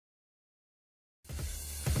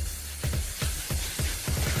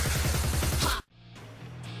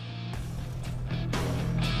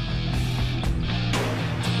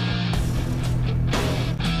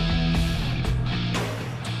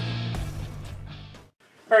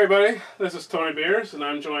Hi everybody, this is Tony Beers, and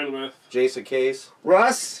I'm joined with Jason Case,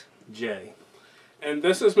 Russ, Jay. And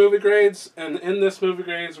this is Movie Grades, and in this Movie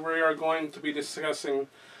Grades we are going to be discussing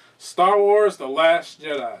Star Wars The Last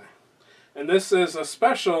Jedi. And this is a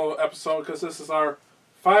special episode because this is our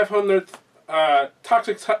 500th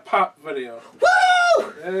Toxic Pop video.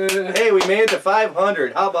 Woo! Hey, we made it to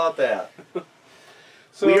 500. How about that?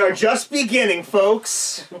 So, we are just beginning,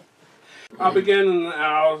 folks. I'll begin and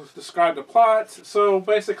I'll describe the plot. So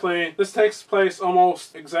basically, this takes place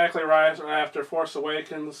almost exactly right after Force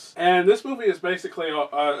Awakens. And this movie is basically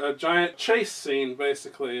a giant chase scene,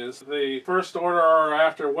 basically. Is the First Order are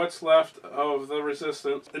after what's left of the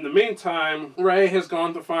Resistance. In the meantime, Rey has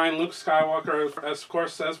gone to find Luke Skywalker. As of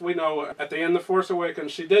course, as we know, at the end of Force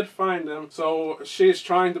Awakens, she did find him. So she's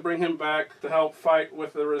trying to bring him back to help fight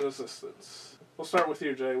with the Resistance. We'll start with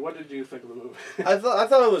you, Jay. What did you think of the movie? I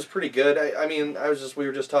thought it was pretty good. We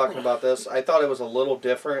were just talking about this. I thought it was a little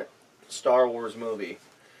different Star Wars movie.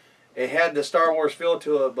 It had the Star Wars feel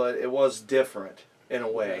to it, but it was different in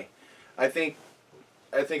a way. I think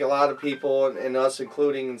a lot of people, and us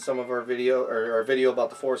including in some of our video video about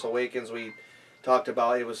the Force Awakens, we talked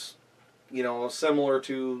about it was, similar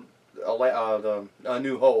to A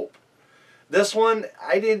New Hope. This one,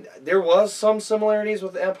 there was some similarities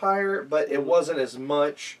with Empire, but it wasn't as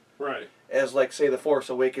much as, like, say, The Force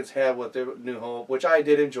Awakens had with the New Hope, which I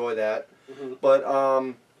did enjoy that. Mm-hmm. But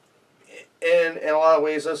in a lot of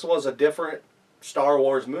ways, this was a different Star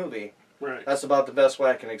Wars movie. Right. That's about the best way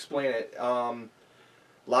I can explain it. A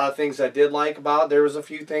lot of things I did like about it. There was a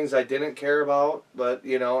few things I didn't care about, but,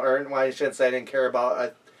 or I shouldn't say I didn't care about.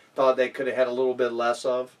 I thought they could have had a little bit less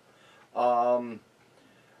of.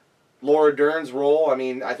 Laura Dern's role,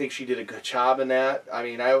 I think she did a good job in that.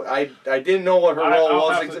 I didn't know what her role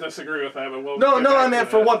was. I'll have to disagree with that, but we'll I meant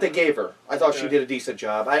for what they gave her. I thought she did a decent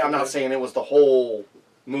job. I'm not saying it was the whole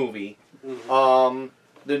movie. Mm-hmm.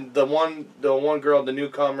 The one girl, the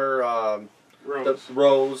newcomer,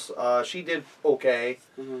 Rose, she did okay.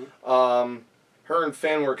 Mm-hmm. Her and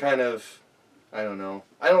Finn were kind of, I don't know.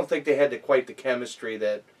 I don't think they had quite the chemistry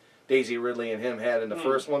that Daisy Ridley and him had in the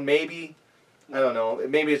first one. Maybe. I don't know.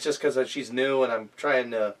 Maybe it's just because she's new and I'm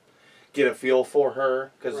trying to get a feel for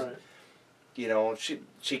her. Because, she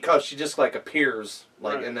just, like, appears.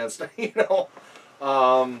 Like, and that's, I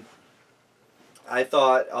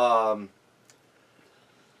thought, I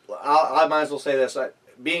might as well say this.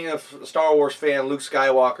 Being a Star Wars fan, Luke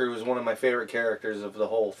Skywalker was one of my favorite characters of the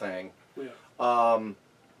whole thing. Yeah.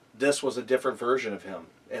 This was a different version of him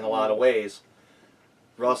in a lot of ways.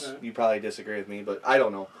 Russ, you probably disagree with me, but I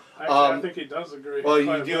don't know. Actually, I think he does agree. Well,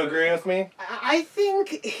 you do agree with me? I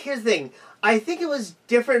think, here's the thing. I think it was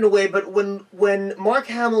different in a way, but when Mark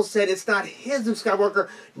Hamill said it's not his Luke Skywalker,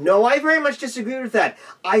 no, I very much disagree with that.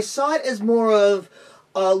 I saw it as more of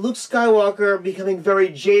Luke Skywalker becoming very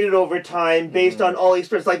jaded over time based on all the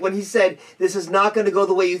experience. Like when he said, this is not going to go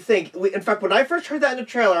the way you think. In fact, when I first heard that in the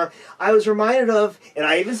trailer, I was reminded of, and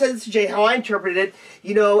I even said this to Jay, how I interpreted it,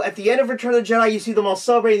 at the end of Return of the Jedi, you see them all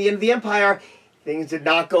celebrating the end of the Empire. Things did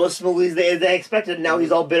not go as smoothly as they expected, and now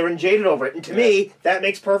he's all bitter and jaded over it. And to me, that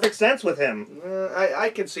makes perfect sense with him.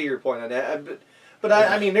 I can see your point on that. But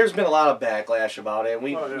there's been a lot of backlash about it. And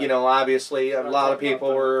we, obviously, a lot of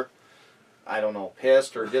people were, I don't know,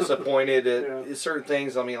 pissed or disappointed at certain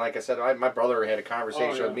things. Like I said, my brother had a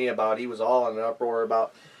conversation with me about, he was all in an uproar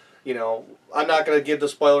about, I'm not going to give the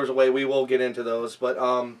spoilers away. We will get into those. But,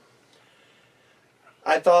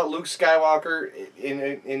 I thought Luke Skywalker,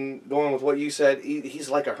 in going with what you said, he's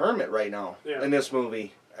like a hermit right now in this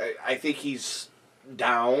movie. I think he's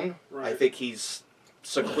down. Right. I think he's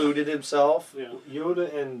secluded himself. Yeah.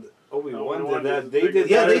 Yoda and Obi-Wan did that. They did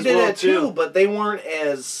that too, but they weren't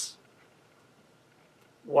as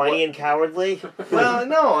whiny and cowardly. Well,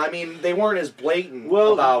 no, they weren't as blatant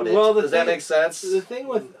about it. Does that make sense? The thing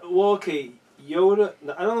with Yoda,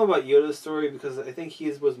 I don't know about Yoda's story because I think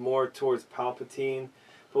his was more towards Palpatine.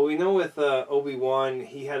 But we know with Obi-Wan,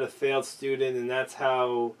 he had a failed student, and that's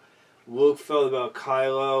how Luke felt about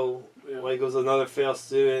Kylo. Yeah. Like, it was another failed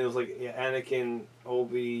student. It was like Anakin,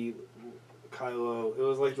 Obi, Kylo. It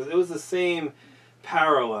was like it was the same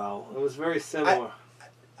parallel. It was very similar.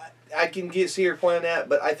 I can see your point on that,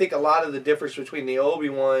 but I think a lot of the difference between the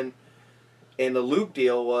Obi-Wan and the Luke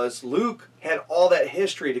deal was Luke had all that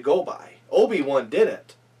history to go by. Obi-Wan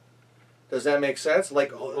didn't. Does that make sense?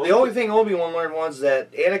 Like, the only thing Obi-Wan learned was that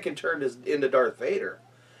Anakin turned into Darth Vader.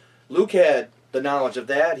 Luke had the knowledge of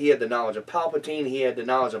that. He had the knowledge of Palpatine. He had the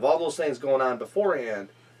knowledge of all those things going on beforehand.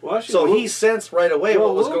 Well, actually, so he sensed right away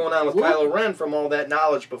what was going on with Kylo Ren from all that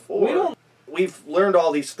knowledge before. we've learned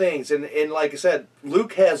all these things, and like I said,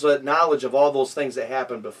 Luke has a knowledge of all those things that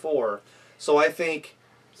happened before. So I think.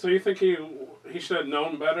 So you think he should have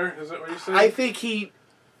known better? Is that what you're saying? I think he,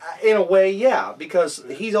 in a way, yeah, because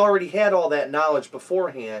he's already had all that knowledge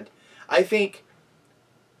beforehand. I think,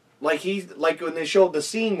 like when they showed the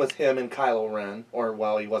scene with him and Kylo Ren, or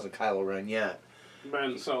well, he wasn't Kylo Ren yet.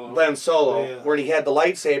 Ben Solo. Ben Solo, Yeah. where he had the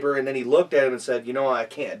lightsaber, and then he looked at him and said, I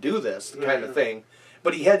can't do this, kind of thing.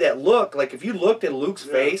 But he had that look, like if you looked at Luke's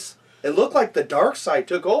face, it looked like the dark side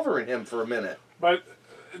took over in him for a minute. But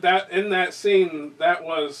in that scene, that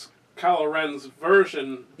was Kylo Ren's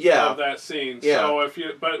version of that scene. Yeah. So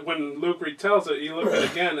but when Luke retells it, you look at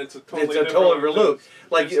it again, it's a totally It's a different totally Luke.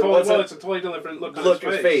 Like it's a totally different look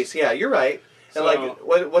on his face. Yeah, you're right. So,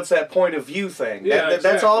 and what's that point of view thing? Yeah, That's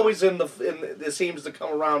exactly. always it seems to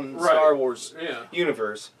come around in the Star Wars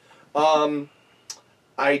universe.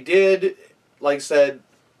 I did, like I said,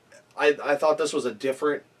 I thought this was a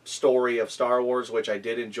different story of Star Wars, which I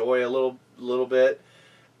did enjoy a little bit.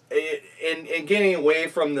 And getting away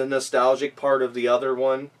from the nostalgic part of the other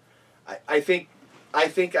one, I think I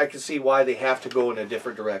can see why they have to go in a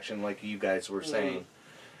different direction, like you guys were saying.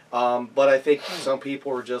 But I think some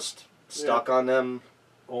people are just stuck on them.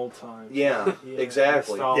 Old time. Yeah,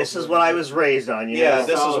 exactly. This is what I was raised on. Yeah,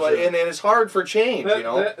 this is what, and it's hard for change.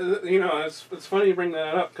 It's funny you bring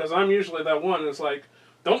that up because I'm usually that one that's like,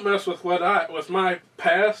 don't mess with with my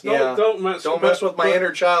past. Don't mess with my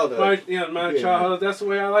inner childhood. My childhood. That's the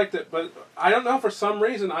way I liked it. But I don't know. For some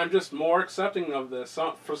reason, I'm just more accepting of this.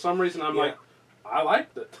 For some reason, I'm like, I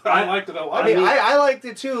liked it. I liked it a lot. I mean, I liked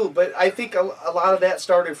it too. But I think a lot of that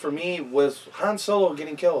started for me with Han Solo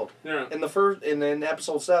getting killed in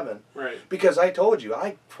episode 7. Right. Because I told you,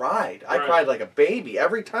 I cried. I cried like a baby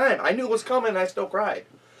every time. I knew it was coming, and I still cried.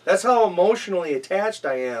 That's how emotionally attached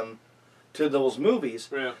I am to those movies.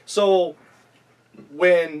 Yeah. So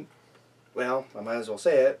I might as well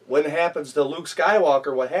say it. When it happens to Luke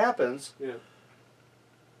Skywalker, what happens? Yeah.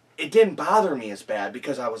 It didn't bother me as bad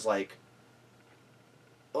because I was like,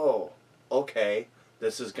 oh, okay,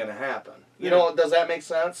 this is gonna happen. You know, does that make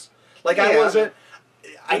sense? Like I wasn't.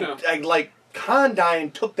 I like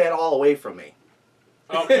Condyne took that all away from me.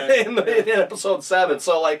 Okay. in episode 7.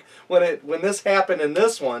 So like when this happened in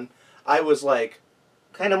this one, I was like.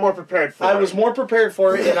 Kind of more prepared for it. I was more prepared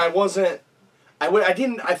for it, and I wasn't.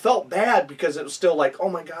 I felt bad because it was still like, oh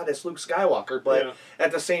my God, it's Luke Skywalker. But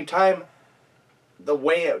at the same time, the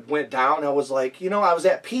way it went down, I was like, I was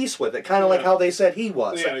at peace with it. Kind of like how they said he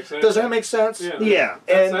was. Yeah, exactly. Does that make sense? Yeah.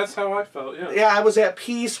 And that's how I felt. Yeah. Yeah, I was at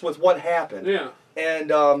peace with what happened. Yeah. And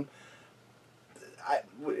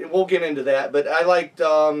we'll get into that, but I liked.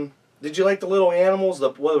 Did you like the little animals?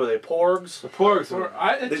 What were they? Porgs. The porgs.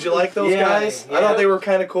 Did you like those guys? Yeah. I thought they were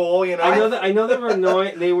kind of cool. I know they were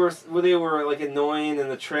annoying. They were like annoying in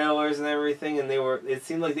the trailers and everything, and it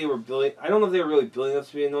seemed like they were building. I don't know if they were really building up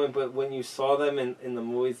to be annoying, but when you saw them in the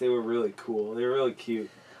movies, they were really cool. They were really cute.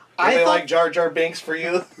 I like Jar Jar Binks for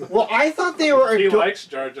you. Well, I thought they were. He likes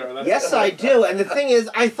Jar Jar. Yes, I do. And the thing is,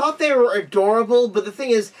 I thought they were adorable. But the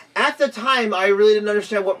thing is, at the time, I really didn't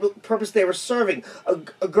understand what purpose they were serving.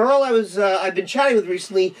 A girl I've been chatting with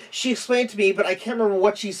recently, she explained to me, but I can't remember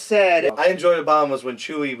what she said. I enjoyed the bomb was when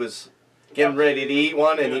Chewie was getting ready to eat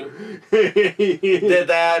one, and he did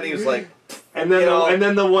that. And he was like. And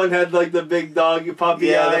then the one had like the big dog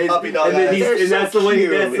puppy eyes. The puppy dog and then eyes. that's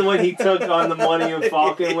the one he took on the Millennium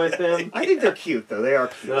Falcon with him. I think they're cute though. They are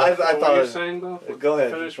cute. I thought what you're saying though. Go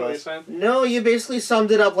ahead. Finish what you're saying. No, you basically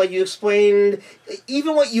summed it up like you explained.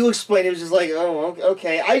 Even what you explained, it was just like, oh,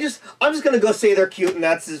 okay. I'm just gonna go say they're cute, and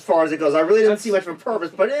that's as far as it goes. I really didn't see much of a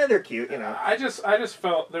purpose, but they're cute, I just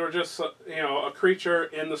felt they were just a creature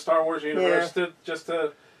in the Star Wars universe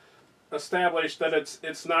to establish that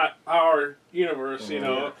it's not our universe,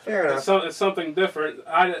 Fair enough. It's something different.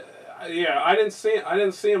 I didn't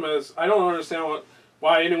see him as. I don't understand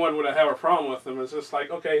why anyone would have a problem with him. It's just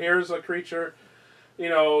like, okay, here's a creature,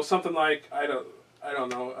 something like I don't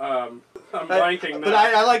know. I'm blanking now. But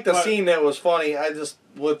I like the scene that was funny.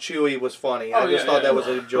 With Chewie was funny. I just thought that was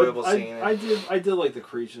an enjoyable scene. I did like the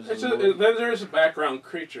creatures. There's background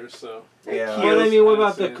creatures, so yeah. But I mean,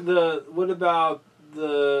 what about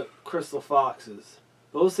the crystal foxes?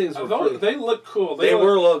 Those things were they look cool. They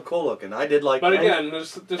were cool looking. I did like. But that. again,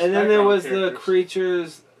 there's and then there was characters. The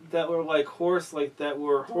creatures that were like horse-like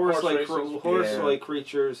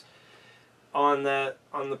creatures on that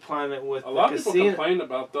on the planet with A lot the of people casino. complained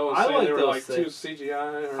about those, I saying like they were those like too things.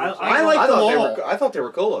 CGI. Or I like them all. I thought they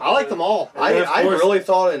were cool. I like them all. And then, of I course- really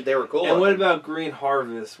thought they were cool. And what about Green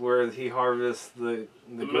Harvest, where he harvests the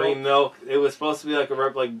green milk? It was supposed to be like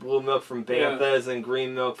like blue milk from banthas and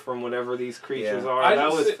green milk from whatever these creatures are.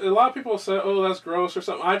 A lot of people said, "Oh, that's gross" or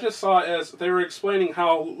something. I just saw it as they were explaining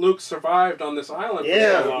how Luke survived on this island.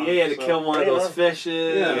 Yeah. for so long, yeah, to so. kill one of those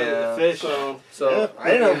fishes. Yeah. The fish. So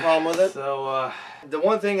I didn't have a problem with it. So the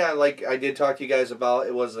one thing I did talk to you guys about,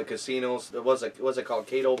 it was the casinos. It was it called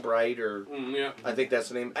Cato Bright, or Yeah. I think that's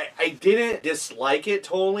the name. I didn't dislike it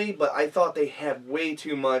totally, but I thought they had way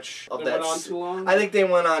too much of They that. went on too long? I think they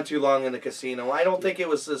went on too long in the casino. I don't think it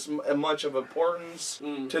was as much of importance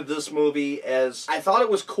to this movie as I thought it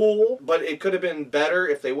was cool, but it could have been better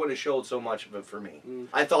if they wouldn't have showed so much of it for me.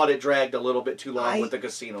 I thought it dragged a little bit too long with the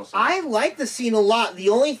casino scene. I like the scene a lot. The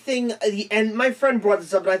only thing, and my friend brought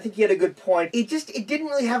this up, and I think he had a good point. It didn't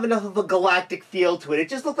really have enough of a galactic feel to it. It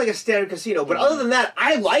just looked like a standard casino. But other than that,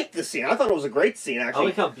 I liked the scene. I thought it was a great scene, I actually.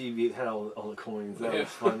 like how BB had all the coins. That was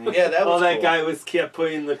funny. Yeah, that was that cool. guy kept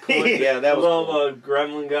putting the coins. Yeah, that was little cool.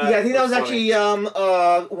 gremlin guy. Yeah, I think that was funny.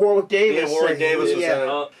 actually Warwick Davis. Yeah, Warwick Davis was in it.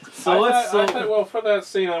 I thought, well, for that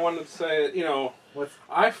scene, I wanted to say,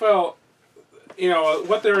 I felt,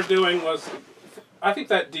 what they were doing was, I think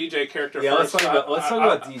that DJ character. Yeah, first, let's talk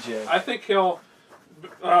about DJ. I think he'll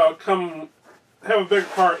have a big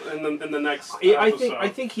part in the next. I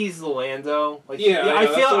think he's the Lando. I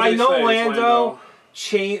that's know what they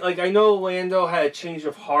say, Lando. I know Lando had a change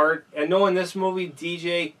of heart. I know in this movie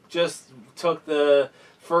DJ just took the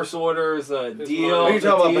First Order's deal. You're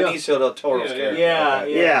talking about Benicio del Toro's character.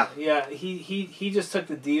 Yeah. He just took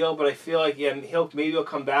the deal, but I feel like he'll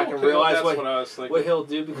come back and realize what he'll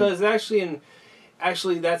do, because actually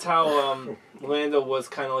that's how Lando was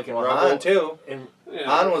kind of like in Rebel. Han too.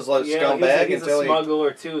 Han was like scumbag he's until a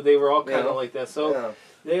smuggler too. They were all kind of like that. So.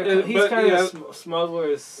 He's kind of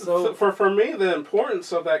smugglers. So for me, the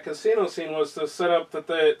importance of that casino scene was to set up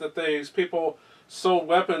that these people sold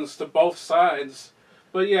weapons to both sides.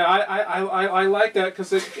 But yeah, I like that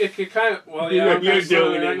because it kind of you're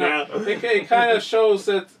doing it now. It kind of shows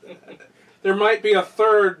that there might be a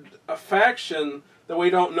third faction that we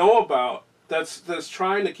don't know about that's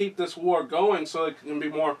trying to keep this war going so it can be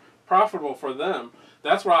more profitable for them.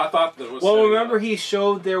 That's what I thought that was. Well, remember he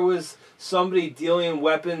showed there was somebody dealing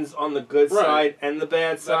weapons on the good side and the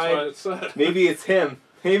bad side. That's what it said. Maybe it's him.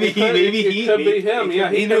 Maybe he could be him. Yeah,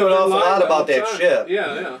 he knew an awful lot about that ship.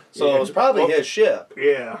 Yeah. So it was probably his ship.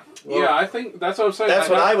 Yeah. Well, I think that's what I'm saying. That's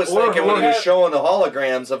what I was thinking when he was had- showing the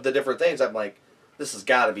holograms of the different things. I'm like, this has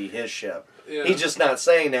got to be his ship. Yeah. He's just not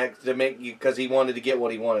saying that to make you because he wanted to get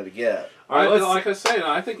what he wanted to get. All right, like I say,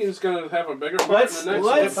 I think he's going to have a bigger part in the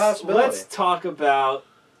next one. Let's talk about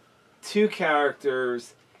two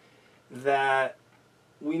characters that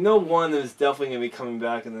we know one is definitely going to be coming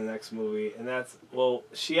back in the next movie, and that's,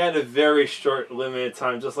 she had a very short, limited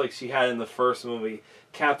time, just like she had in the first movie,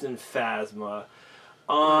 Captain Phasma.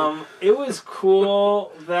 It was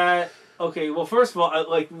cool that, first of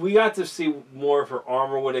all, we got to see more of her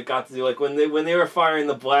armor, what it got to do. Like, when they were firing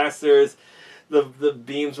the blasters, the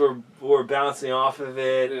beams were bouncing off of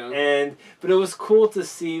it, but it was cool to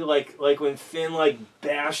see like when Finn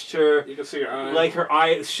bashed her. You can see her eye. Like her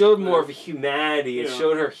eye showed more of a humanity. It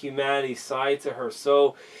showed her humanity side to her.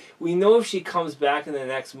 So we know if she comes back in the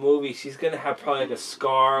next movie, she's gonna have probably a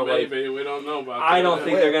scar. Maybe we don't know about. I don't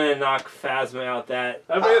think they're gonna knock Phasma out that.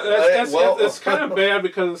 I mean, it's kind of bad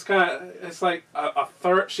because it's like a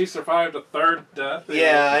third. She survived a third death.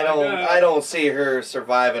 Yeah, I don't see her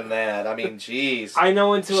surviving that. I mean, jeez. I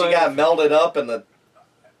know she got melted up in the.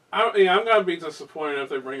 I'm gonna be disappointed if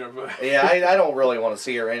they bring her back. Yeah, I don't really want to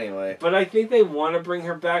see her anyway. But I think they want to bring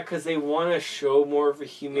her back because they want to show more of a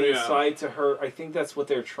human side to her. I think that's what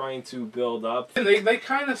they're trying to build up. They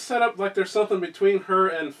kind of set up like there's something between her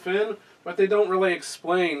and Finn, but they don't really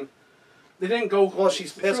explain. They didn't go. Well,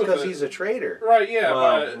 she's pissed because he's a traitor. Right? Yeah.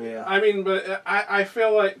 I mean, I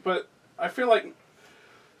feel like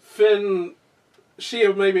Finn. She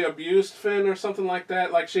maybe abused Finn or something like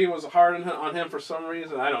that. Like she was hard on him for some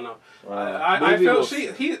reason. I don't know. I feel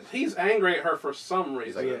he's angry at her for some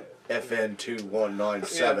reason. Like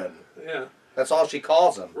FN2197. Yeah. That's all she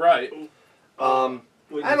calls him. Right. I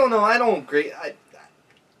don't know. I don't agree.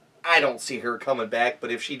 I don't see her coming back,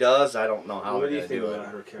 but if she does, I don't know how What they're do you going to think do about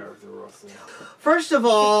it. her character, Russell? First of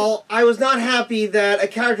all, I was not happy that a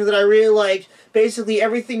character that I really liked, basically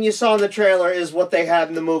everything you saw in the trailer is what they had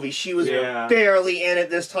in the movie. She was barely in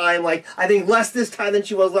it this time. Like, I think less this time than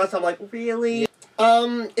she was last time. Like, really?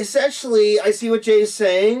 Essentially, I see what Jay's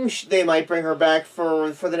saying. They might bring her back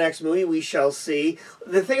for the next movie. We shall see.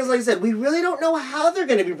 The thing is, like I said, we really don't know how they're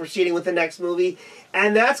going to be proceeding with the next movie,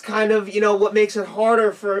 and that's kind of, what makes it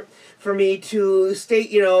harder for me to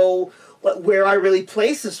state, where I really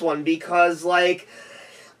place this one, because, like,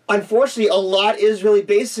 unfortunately, a lot is really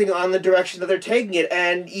basing on the direction that they're taking it,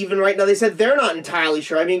 and even right now they said they're not entirely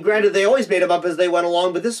sure. I mean, granted, they always made them up as they went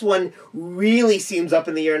along, but this one really seems up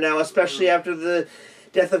in the air now, especially after the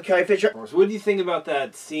death of Carrie Fisher. What do you think about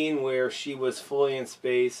that scene where she was fully in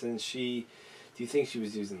space and do you think she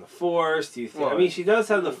was using the Force? Do you think, I mean, she does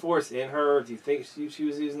have the Force in her. Do you think she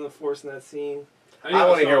was using the Force in that scene? I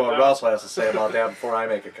want to hear what Russell has to say about that before I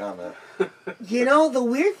make a comment. The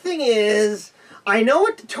weird thing is, I know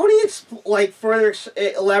what Tony further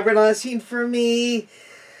elaborate on that scene for me,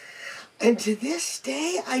 and to this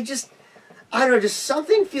day, I don't know, just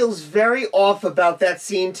something feels very off about that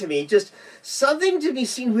scene to me. Just something to be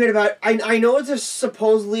seen weird about. I know there's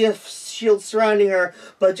supposedly a shield surrounding her,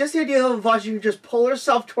 but just the idea of watching her just pull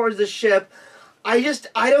herself towards the ship, I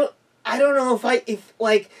don't know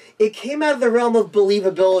if it came out of the realm of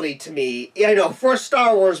believability to me. I know, for a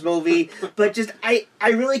Star Wars movie, but just, I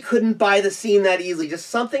really couldn't buy the scene that easily. Just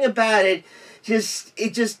something about it,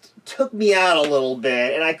 it just took me out a little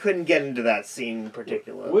bit, and I couldn't get into that scene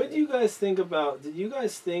particularly. What did you guys think about, did you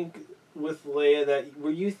guys think with Leia that,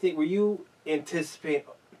 were you anticipate,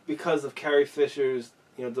 because of Carrie Fisher's,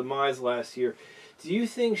 demise last year, do you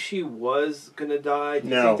think she was gonna die? Do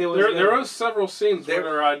you think there was several scenes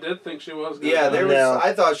where I did think she was gonna die. There was.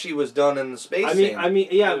 I thought she was done in the space scene.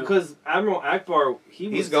 Yeah, because Admiral Akbar,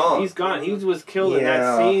 he's gone. He's gone. He was killed in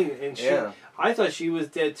that scene, and I thought she was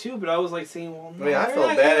dead too. But I was like saying, well, no. I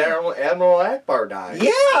felt bad. Admiral Akbar died.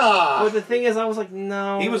 Yeah. But the thing is, I was like,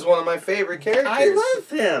 no. He was one of my favorite characters. I love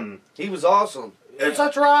him. He was awesome. It's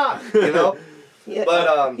a trap, Yeah,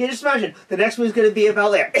 but just imagine the next one's going to be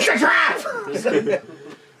about Leia. It's a trap.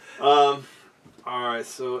 All right.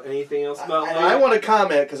 So, anything else about Leia? I want to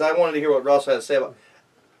comment because I wanted to hear what Russ had to say about.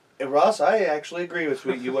 Russ, I actually agree with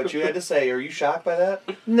you. What you had to say. Are you shocked by that?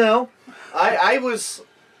 No. I was.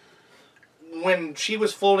 When she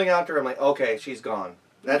was floating out there, I'm like, okay, she's gone.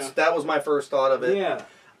 That was my first thought of it. Yeah.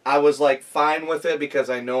 I was like fine with it because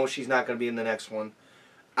I know she's not going to be in the next one.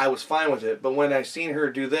 I was fine with it, but when I seen her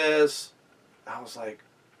do this, I was like,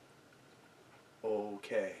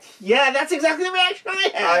 okay. Yeah, that's exactly the reaction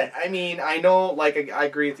I had. I mean, I know, like, I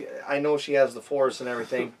agree with you. I know she has the Force and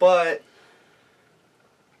everything, but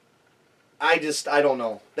I don't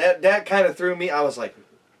know. That kind of threw me. I was like,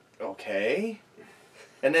 okay.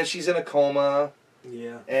 And then she's in a coma.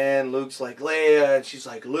 Yeah. And Luke's like, Leia, and she's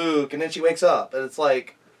like, Luke, and then she wakes up, and it's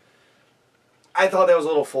like, I thought that was a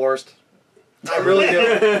little forced. I really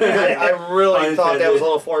did. I really thought that was a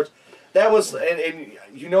little forced. That was, and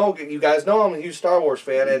you guys know I'm a huge Star Wars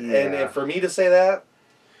fan, and for me to say that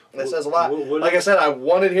says a lot. Like I said, I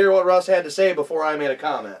wanted to hear what Russ had to say before I made a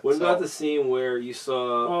comment. What about the scene where you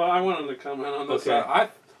saw... Well, I wanted to comment on this. Okay. I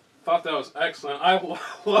thought that was excellent. I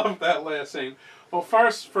love that last scene. Well,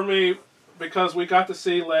 first, for me, because we got to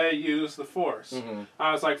see Leia use the Force. Mm-hmm.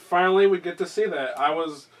 I was like, finally, we get to see that. I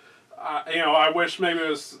was, I wish maybe it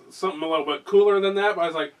was something a little bit cooler than that, but I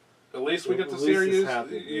was like, at least we get to see her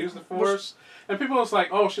use the Force. And people was like,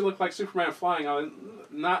 oh, she looked like Superman flying.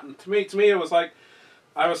 Not to me. To me, it was like,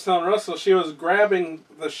 I was telling Russell, she was grabbing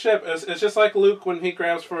the ship. It's just like Luke when he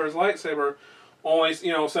grabs for his lightsaber. Only,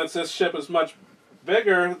 since this ship is much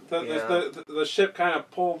bigger, the ship kind of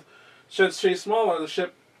pulled. Since she's smaller, the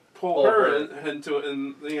ship pulled her into it,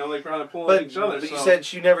 and they kind of pulling each other. But you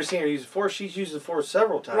said you've never seen her use the Force. She's used the Force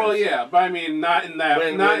several times. Well, yeah, but I mean, not in that.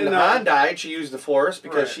 When Han died, she used the Force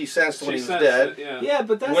because she sensed when he was dead. Yeah,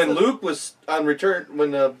 but that's when Luke was on return,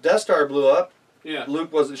 when the Death Star blew up. Yeah.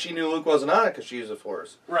 She knew Luke wasn't on it because she used the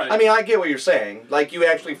Force. Right. I mean, I get what you're saying. Like, you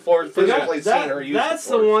actually physically seen her use the Force. That's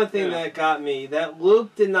the one thing that got me. That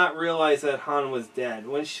Luke did not realize that Han was dead.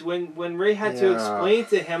 When Rey had to explain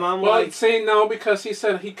to him, I'm like... see, no, because he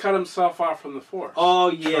said he cut himself off from the Force. Oh,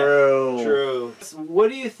 yeah. True. What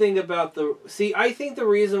do you think about the... See, I think the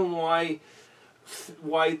reason why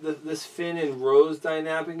this Finn and Rose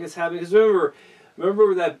dynamic is happening... Because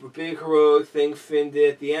remember that big heroic thing Finn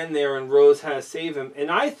did at the end there, and Rose had to save him.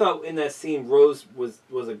 And I thought in that scene Rose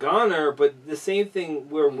was a goner, but the same thing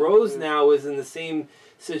where Rose now is in the same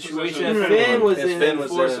situation that Finn was in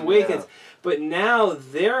Force Awakens. Yeah. But now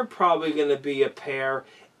they're probably going to be a pair,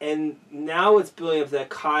 and now it's building up that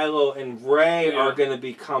Kylo and Rey are going to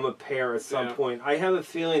become a pair at some point. I have a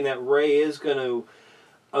feeling that Rey is going to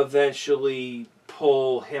eventually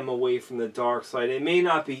pull him away from the dark side. It may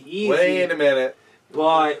not be easy. Wait a minute.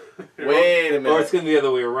 But Wait a minute. or it's gonna be the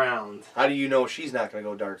other way around. How do you know she's not going to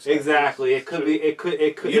go dark side? Exactly. It could be. It could.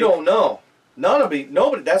 You don't know. Nobody.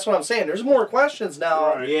 That's what I'm saying. There's more questions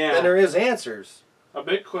now Right. Yeah. than there is answers. A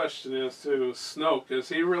big question is too, Snoke, is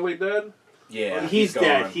he really dead? Yeah, He's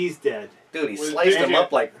dead. gone. He's dead. Dude, he Was sliced him JJ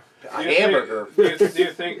up like a hamburger. Do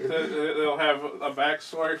you think that they'll have a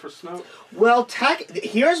backstory for Snoke? Well,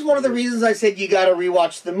 here's one of the reasons I said you got to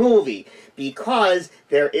rewatch the movie, because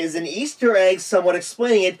there is an Easter egg somewhat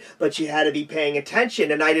explaining it, but you had to be paying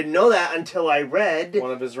attention, and I didn't know that until I read.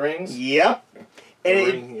 One of his rings. Yep. And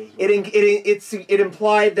it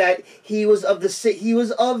implied that he was of the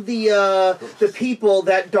people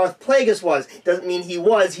that Darth Plagueis was. Doesn't mean he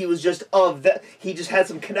was. He was just of the. He just had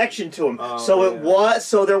some connection to him.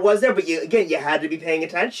 So there was there. But you had to be paying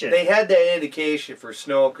attention. They had that indication for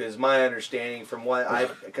Snoke, is my understanding from what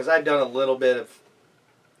because I've done a little bit of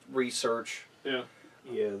research. Yeah.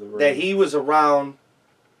 Yeah. That he was around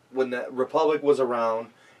when the Republic was around.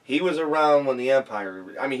 He was around when the Empire...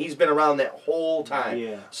 I mean, he's been around that whole time.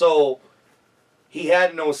 Yeah. So, he had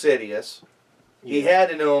to know Sidious. He had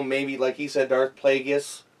to know, maybe, like he said, Darth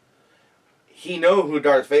Plagueis. He knew who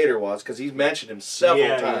Darth Vader was, because he's mentioned him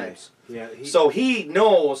several times. Yeah. So, he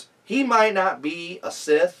knows he might not be a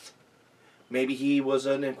Sith. Maybe he was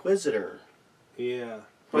an Inquisitor. Yeah.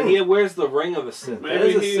 But he wears the ring of a Sith. Maybe that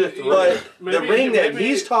is a he- Sith he- ring. But Maybe- the ring that maybe-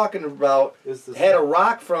 he's talking about Is the had a Sith.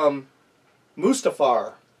 rock from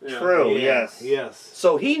Mustafar. Yeah. True. Yeah, Yes. Yes.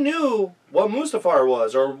 So he knew what Mustafar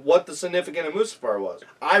was, or what the significance of Mustafar was.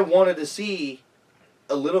 I wanted to see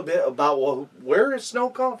a little bit about where did Snow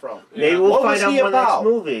come from. Maybe Yeah. we'll What find was out he in the next about?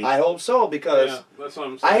 movie. I hope so, because Yeah, that's what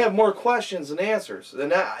I'm saying. I have more questions than answers.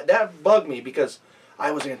 And that bugged me, because I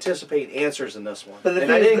was anticipating answers in this one. But the And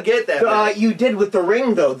thing I is, didn't get that. many. You did with the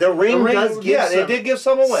ring, though. The ring, does give yeah, some. it did give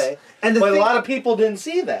some away. And the But a thing- lot of people didn't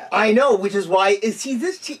see that. I know, which is why. See,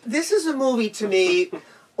 this is a movie to me.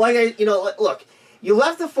 Look, you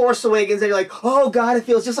left The Force Awakens and you're like, oh God, it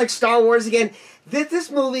feels just like Star Wars again. This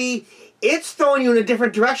movie, it's throwing you in a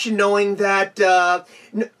different direction, knowing that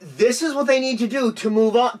this is what they need to do to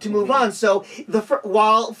move on. So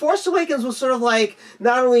while Force Awakens was sort of like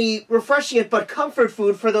not only refreshing it but comfort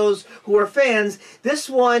food for those who are fans, this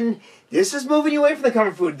is moving you away from the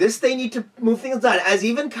comfort food. They need to move things on. As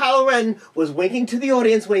even Kylo Ren was winking to the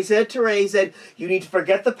audience when he said to Rey, he said, you need to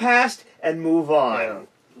forget the past and move on. Yeah.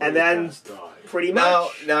 And then, pretty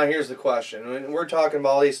much. Now here's the question. When we're talking about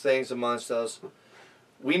all these things amongst us,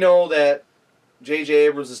 we know that J.J.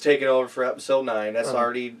 Abrams is taking over for Episode 9. That's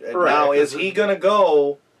already... Right. Now, is he going to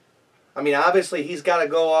go... I mean, obviously, he's got to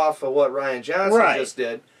go off of what Ryan Johnson just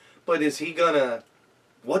did. But is he going to...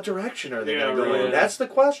 What direction are they going to go in? right. That's the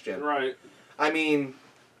question. Right. I mean...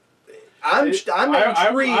 I'm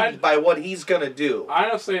intrigued by what he's going to do.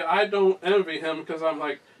 Honestly, I don't envy him, because I'm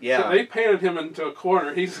like, Yeah. they painted him into a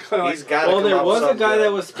corner. He's kind of He's like, got Well, to come there up was with a guy something.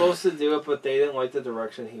 that was supposed to do it, but they didn't like the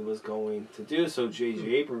direction he was going to do, so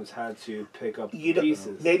J.J. Abrams had to pick up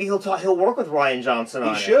pieces. Maybe he'll work with Ryan Johnson on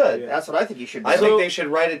He it. should. That's what I think you should do. I think they should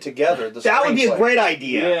write it together. That would be a screenplay. great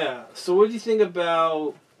idea. Yeah. So what do you think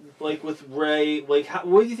about, like, with Rey? Like,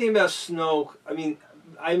 what do you think about Snoke? I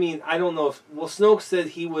mean, I don't know if... Well, Snoke said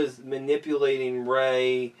he was manipulating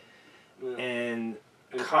Rey and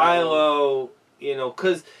Kylo,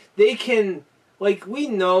 because they can... Like, we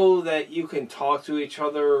know that you can talk to each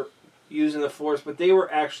other using the Force, but they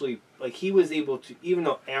were actually... Like, he was able to... Even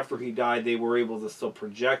though after he died, they were able to still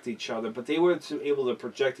project each other, but they were able to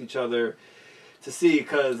project each other to see,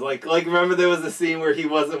 because, like remember there was a scene where he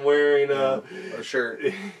wasn't wearing a shirt.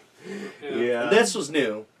 Yeah. And this was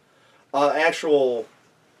new. Actual...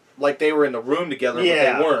 Like they were in the room together,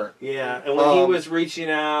 Yeah. but they weren't. Yeah, and when he was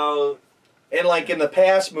reaching out... And like in the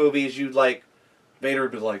past movies, you'd like... Vader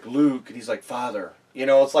would be like, Luke, and he's like, Father.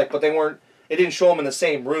 It's like, but they weren't... It didn't show them in the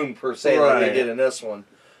same room, per se, like they Right. did in this one.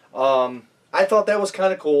 I thought that was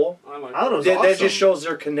kind of cool. I like I thought it was That awesome. just shows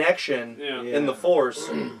their connection Yeah. in the Force.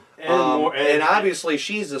 And obviously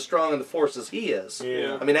she's as strong in the Force as he is.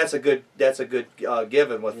 Yeah. I mean, that's a good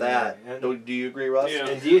given with Yeah. that. Do you agree, Russ? Yeah.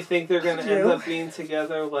 And do you think they're going to I do. end up being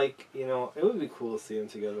together? Like, it would be cool to see them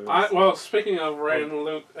together. Well, speaking of Rey and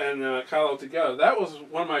Luke and Kylo together, that was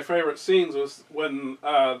one of my favorite scenes. Was when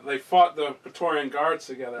they fought the Praetorian Guards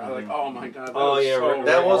together. I was like, oh my god, that was so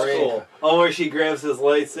That was great. cool. Oh, where she grabs his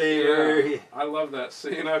lightsaber. Yeah, I love that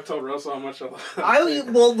scene. I've told Russell how much I love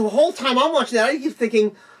that. The whole time I'm watching that, I keep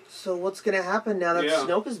thinking, so what's going to happen now that Yeah.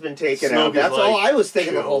 Snoke has been taken Snoke out? is That's like, all I was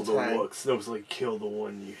thinking the kill whole time. Snoke's like, kill the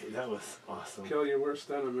one you hate. That was awesome. Kill your worst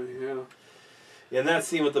enemy. Yeah. Yeah, and that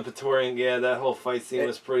scene with the Praetorian, that whole fight scene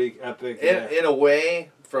was pretty epic. In a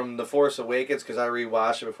way, from The Force Awakens, because I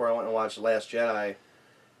rewatched it before I went and watched The Last Jedi,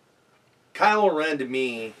 Kylo Ren, to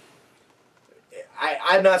me,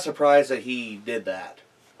 I'm not surprised that he did that.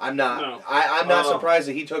 I'm not. No. I'm not surprised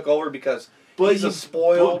that he took over because But he's a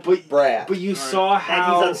spoiled brat. But you saw And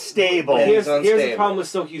how he's unstable. And Here's the problem with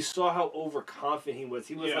Snoke. You saw how overconfident he was.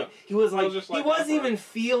 He was he wasn't even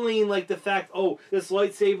feeling like the fact, oh, this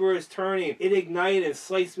lightsaber is turning. It ignited and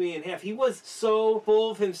sliced me in half. He was so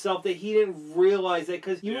full of himself that he didn't realize that,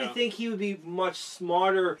 because you would think he would be much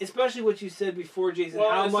smarter, especially what you said before, Jason.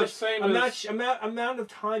 Well, how it's much the same amount of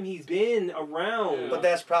time he's been around. Yeah. But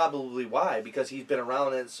that's probably why, because he's been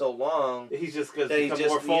around it so long. He's just going That to he become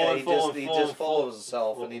just, more full he just full of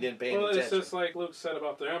himself, and he didn't pay any Well, it's attention. just like Luke said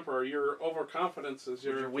about the Emperor. Your overconfidence is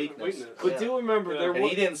your weakness. But do remember, there And was...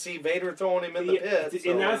 he didn't see Vader throwing him in the pit.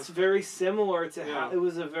 And that's very similar to Yeah. how it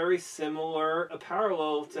was a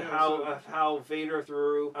parallel to how Vader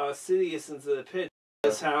threw Sidious into the pit.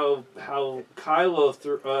 That's how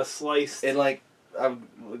Kylo sliced. And I'm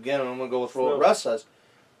gonna go with what Russ says.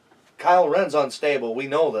 Kylo Ren's unstable. We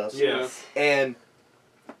know this. Yes. And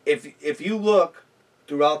if you look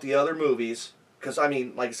throughout the other movies, because I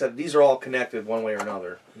mean, like I said, these are all connected one way or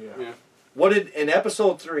another. Yeah. What did in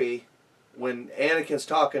Episode 3, when Anakin's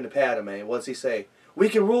talking to Padme, what does he say? We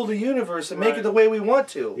can rule the universe and make it the way we want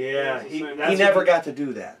to. Yeah, he never got to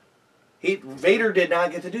do that. Vader did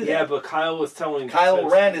not get to do that. Yeah, but Kyle was telling... Kylo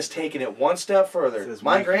Ren is taking it one step further. Says,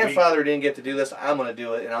 My grandfather didn't get to do this. I'm going to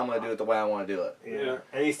do it, and I'm going to do it the way I want to do it. Yeah.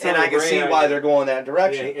 And he's And telling I can see why they're going that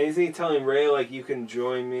direction. Yeah, and he's telling Rey, like, you can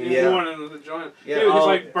join me. He's going into the joint. Yeah. He's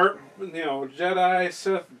like, Jedi,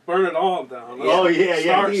 Sith, burn it all down. Oh, yeah.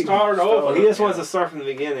 Start over. He just wants to start from the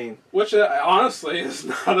beginning. Which, honestly, is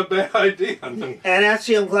not a bad idea. And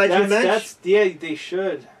actually, I'm glad you mentioned... Yeah, they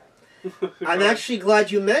should. I'm actually glad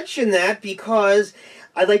you mentioned that, because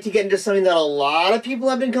I'd like to get into something that a lot of people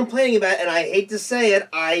have been complaining about, and I hate to say it,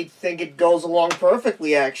 I think it goes along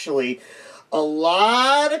perfectly, actually. A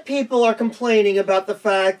lot of people are complaining about the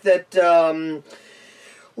fact that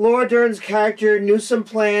Laura Dern's character knew some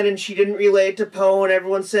plan and she didn't relay it to Poe, and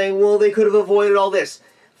everyone's saying, well, they could have avoided all this.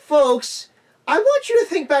 Folks, I want you to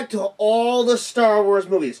think back to all the Star Wars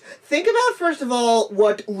movies. Think about, first of all,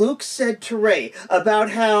 what Luke said to Rey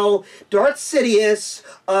about how Darth Sidious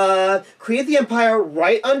created the Empire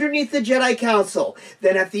right underneath the Jedi Council.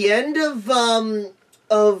 Then at the end after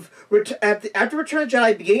Return of the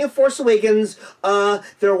Jedi, beginning of Force Awakens,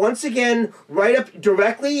 they're once again right up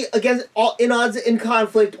directly against, in odds, in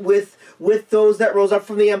conflict with those that rose up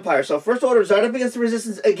from the Empire. So First Order is right up against the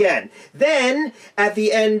Resistance again. Then, at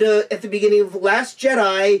the end, at the beginning of Last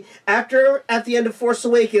Jedi, at the end of Force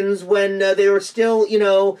Awakens, when they were still,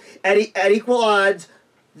 at equal odds,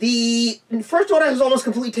 the First Order has almost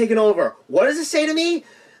completely taken over. What does it say to me?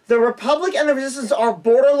 The Republic and the Resistance are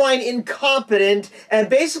borderline incompetent, and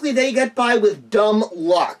basically they get by with dumb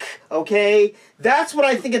luck, okay? That's what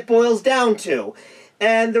I think it boils down to.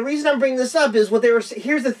 And the reason I'm bringing this up is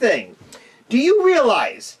here's the thing. Do you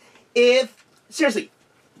realize seriously,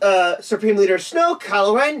 Supreme Leader Snoke,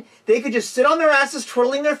 Kylo Ren, they could just sit on their asses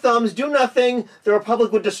twirling their thumbs, do nothing, the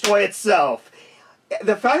Republic would destroy itself.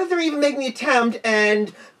 The fact that they're even making the attempt,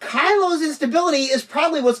 and Kylo's instability is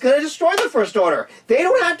probably what's going to destroy the First Order. They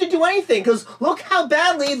don't have to do anything, because look how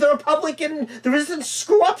badly the Republic and the Resistance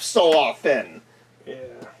screw up so often. Yeah.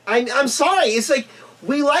 I'm sorry, it's like,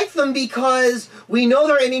 we like them because we know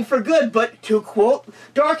they're aiming for good, but to quote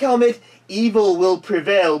Dark Helmet, evil will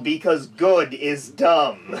prevail because good is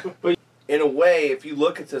dumb. In a way, if you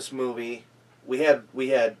look at this movie, we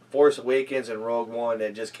had Force Awakens and Rogue One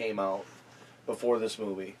that just came out before this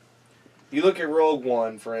movie. You look at Rogue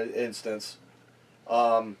One, for instance.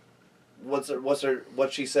 What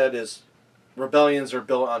she said is, rebellions are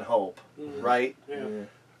built on hope, right? Yeah.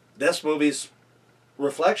 This movie's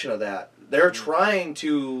reflection of that. They're trying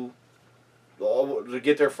to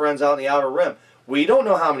get their friends out in the Outer Rim. We don't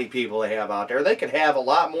know how many people they have out there. They could have a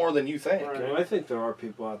lot more than you think. Right. Well, I think there are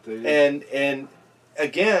people out there. And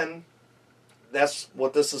again, that's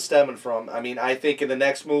what this is stemming from. I mean, I think in the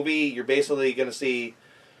next movie, you're basically going to see,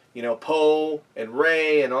 Poe and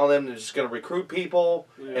Rey and all them. They're just going to recruit people,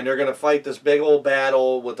 and they're going to fight this big old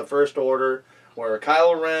battle with the First Order, where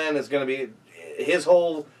Kylo Ren is going to be, his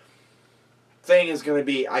whole thing is going to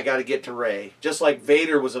be, I got to get to Rey. Just like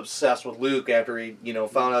Vader was obsessed with Luke after he,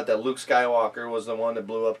 found out that Luke Skywalker was the one that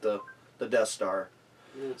blew up the Death Star.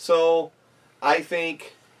 So, I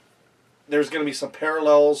think there's going to be some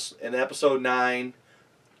parallels in Episode 9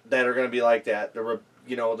 that are going to be like that.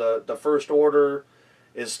 The First Order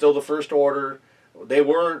is still the First Order. They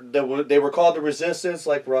were called the Resistance,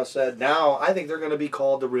 like Russ said. Now I think they're going to be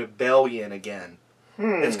called the Rebellion again.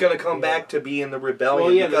 It's going to come back to being the Rebellion.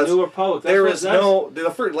 Well, yeah, because the New Republic.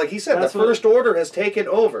 like he said, the First Order has taken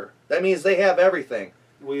over. That means they have everything.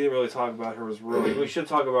 We didn't really talk about her as Rose. We should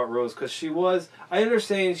talk about Rose because she was. I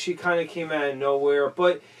understand she kind of came out of nowhere,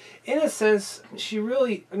 but in a sense, she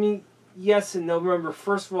really. I mean, yes and no. Remember,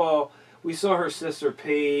 first of all, we saw her sister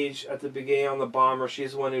Paige at the beginning on the bomber.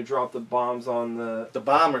 She's the one who dropped the bombs on the. The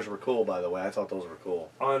bombers were cool, by the way. I thought those were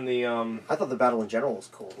cool. On the I thought the battle in general was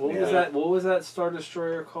cool. What was that? What was that Star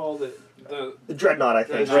Destroyer called? The Dreadnought, I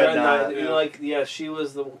think. The Dreadnought. Yeah. Like, yeah, she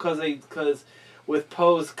was the because with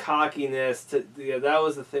Poe's cockiness, that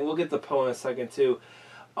was the thing. We'll get to Poe in a second too.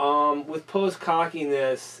 With Poe's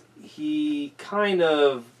cockiness, he kind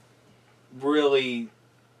of really.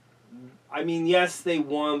 I mean, yes, they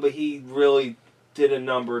won, but he really did a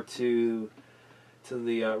number to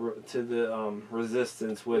the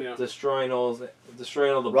Resistance with destroying all the Russ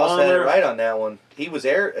bomber. had it right on that one. He was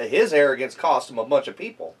his arrogance cost him a bunch of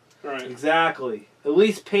people. Right. Exactly. At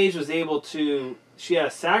least Paige was able to. She had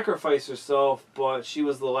to sacrifice herself, but she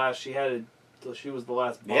was the last. She was the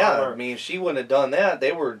last bomber. Yeah, I mean, if she wouldn't have done that,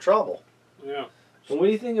 they were in trouble. Yeah. And what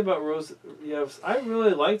do you think about Rose? Yeah, I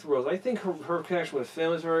really liked Rose. I think her connection with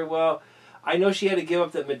Finn was very well. I know she had to give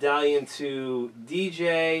up that medallion to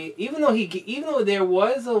DJ, even though there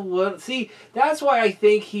was a little. See, that's why I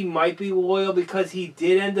think he might be loyal because he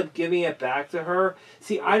did end up giving it back to her.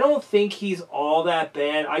 See, I don't think he's all that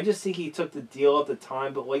bad. I just think he took the deal at the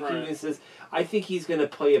time. But like you says, I think he's going to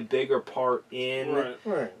play a bigger part in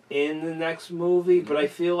the next movie. But I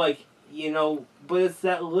feel like but it's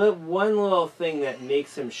that one little thing that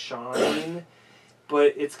makes him shine.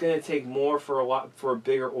 But it's going to take more for a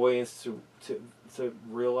bigger audience to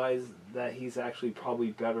realize that he's actually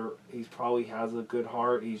probably better. He probably has a good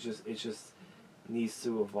heart. It just needs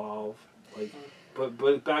to evolve.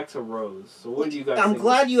 But back to Rose. So what do you guys? I'm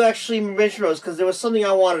glad you actually mentioned Rose because there was something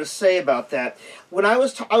I wanted to say about that. When I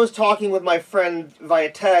was talking with my friend via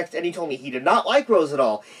text, and he told me he did not like Rose at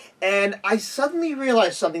all, and I suddenly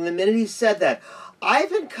realized something the minute he said that.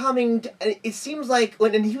 I've been coming to, it seems like,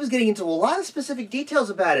 and he was getting into a lot of specific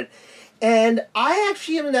details about it, and I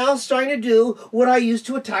actually am now starting to do what I used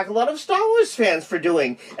to attack a lot of Star Wars fans for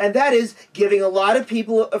doing, and that is giving a lot of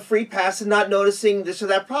people a free pass and not noticing this or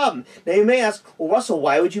that problem. Now you may ask, well, Russell,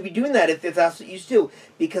 why would you be doing that if that's what you used to do?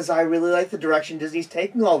 Because I really like the direction Disney's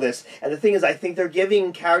taking all this, and the thing is, I think they're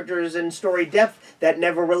giving characters and story depth that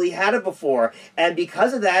never really had it before, and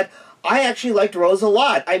because of that, I actually liked Rose a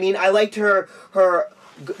lot. I mean, I liked her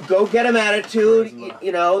go-get-em attitude.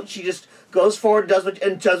 She just goes forward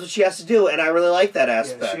and does what she has to do, and I really like that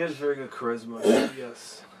aspect. Yeah, she has very good charisma.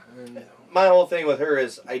 Yes. My whole thing with her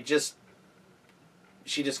is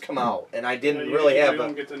she just come out, and I didn't really have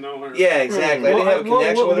don't get to know her. Yeah, exactly. I didn't have a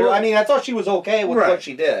connection with her. I mean, I thought she was okay with what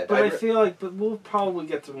she did. But I feel like, we'll probably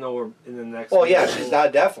get to know her in the next. Well, yeah, she's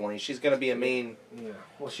not definitely. She's going to be a main. Yeah.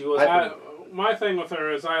 Well, she was. My thing with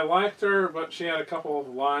her is I liked her, but she had a couple of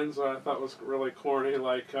lines that I thought was really corny,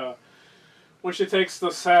 like when she takes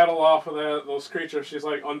the saddle off of those creatures, she's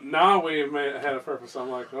like, oh, now we've had a purpose. I'm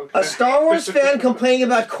like, okay. A Star Wars fan complaining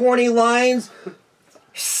about corny lines?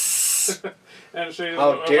 And she,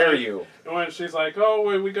 how dare you? And when she's like, oh,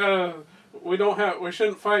 we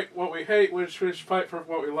shouldn't fight what we hate, we should fight for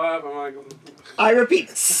what we love. I'm like, I repeat.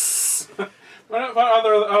 But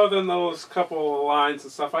other than those couple of lines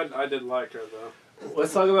and stuff, I did like her though.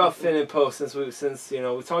 Let's talk about Finn and Poe since we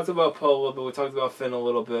talked about Poe a little bit, we talked about Finn a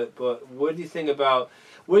little bit. But what do you think about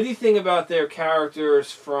their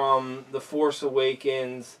characters from The Force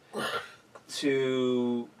Awakens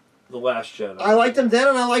to The Last Jedi? I liked him then,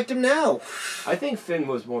 and I liked him now. I think Finn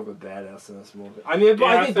was more of a badass in this movie. I mean,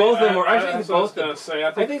 I think both of them were. I think both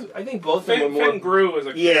of them were more. Finn grew as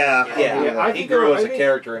a character. Yeah. He grew as a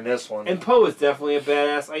character in this one. And Poe is definitely a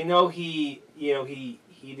badass. I know he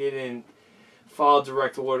didn't follow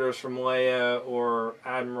direct orders from Leia or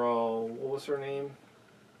Admiral. What was her name?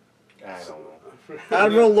 I don't know.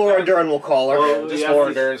 Admiral Laura Dern, we'll call her. Oh, just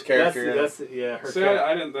Laura Dern's character. Her character.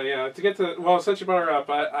 I didn't. To get to since you brought her up,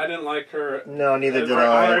 I didn't like her. No, neither did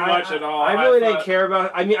very much at all. I really didn't care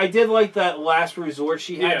about. I mean, I did like that last resort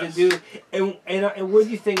she had to do. And what do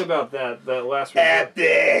you think about that last resort?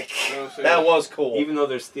 Epic. That was cool. Even though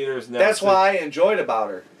there's theaters now. That's why I enjoyed about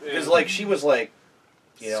her. Because she was like.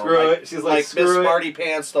 Screw it. She's like Miss Smarty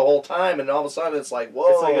Pants the whole time, and all of a sudden it's like,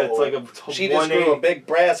 whoa! It's like a she just grew a big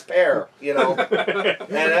brass pair, And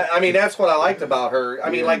I mean that's what I liked about her.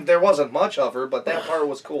 I mean, there wasn't much of her, but that part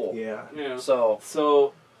was cool. Yeah.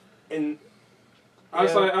 So and I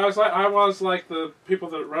was like the people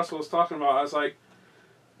that Russell was talking about. I was like,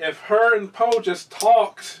 if her and Poe just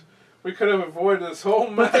talked, we could have avoided this whole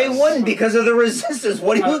mess. But they wouldn't because of the resistance.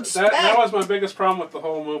 What do you expect? That was my biggest problem with the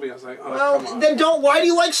whole movie. I was like, oh, come on. Then why do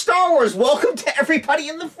you like Star Wars? Welcome to everybody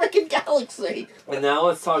in the freaking galaxy. And now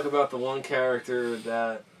let's talk about the one character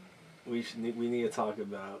that we need to talk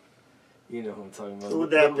about. You know who I'm talking about. Who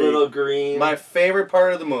would that be? Little Green. My favorite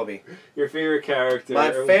part of the movie. Your favorite character. My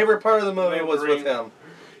favorite part of the movie was with him.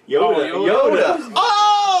 Yoda. Yoda.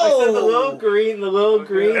 Oh! I said the little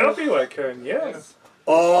green. That'll be like her, yes.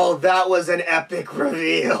 Oh, that was an epic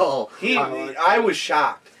reveal. I was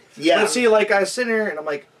shocked. Yeah. But see, like, I was sitting there and I'm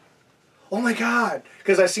like, oh my God.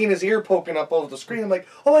 Because I seen his ear poking up over the screen. I'm like,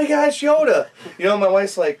 oh my God, it's Yoda. You know, my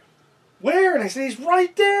wife's like, where? And I said, he's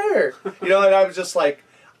right there. You know, and I was just like,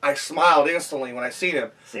 I smiled instantly when I seen him.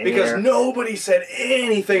 Same because here. nobody said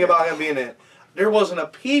anything about him being in it. There wasn't a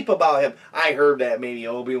peep about him. I heard that maybe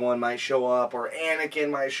Obi-Wan might show up or Anakin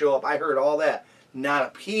might show up. I heard all that. Not a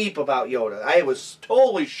peep about Yoda. I was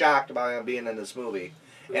totally shocked about him being in this movie.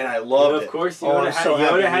 And I loved it. Of course, Yoda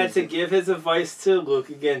Yoda had to give his advice to Luke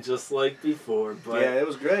again, just like before. But yeah, it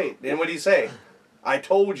was great. And what did he say? I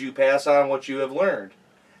told you, pass on what you have learned.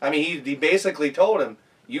 I mean, he basically told him,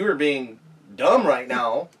 you were being dumb right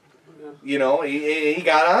now. You know, he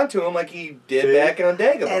got onto him like he did back on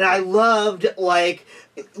Dagobah. And I loved, like,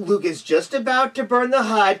 Luke is just about to burn the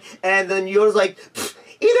hut, and then Yoda's like,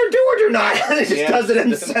 either do or do not, and he just does it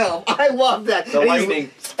himself. I love that. The lightning.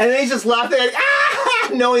 And then he's just laughing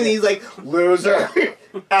at knowing that he's like, loser. Epic.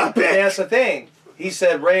 And that's the thing. He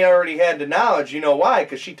said Rey already had the knowledge. You know why?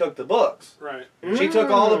 Because she took the books. Right. She took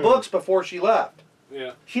all the books before she left.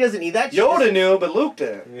 Yeah. She doesn't need that. Yoda knew, but Luke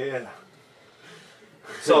didn't. yeah.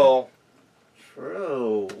 So...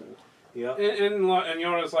 True. Yeah. And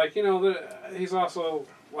Yoda's like, you know, he's also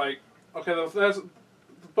like, okay, the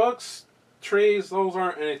books, trees, those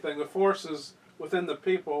aren't anything. The Force is within the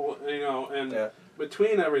people, you know, and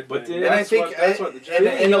between everything. But And I think,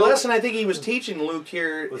 and the lesson I think he was teaching Luke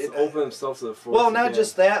here... Let's open himself to the Force. Well, not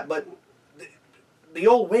just that, but the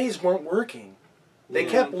old ways weren't working. They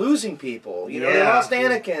kept losing people. You know, they lost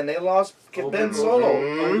Anakin. They lost Ben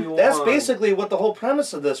Solo. That's basically what the whole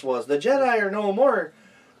premise of this was. The Jedi are no more.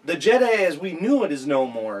 The Jedi as we knew it is no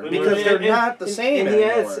more. Because they're not the same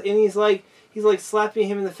anymore. And he's like slapping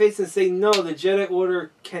him in the face and saying, no, the Jedi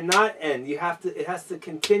Order cannot end. It has to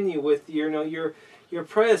continue with your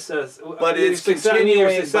predecessor. But it's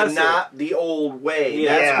continuing, but not the old way.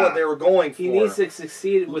 Yeah. That's what they were going for. He needs to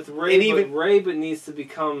succeed with Rey, but needs to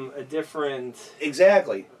become a different...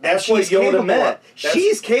 Exactly. That's what Yoda meant.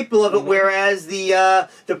 She's capable of it, whereas the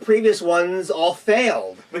previous ones all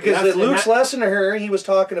failed. Because in Luke's lesson to her, he was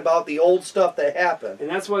talking about the old stuff that happened. And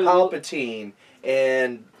that's why Palpatine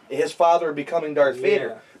and his father becoming Darth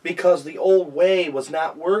Vader. Because the old way was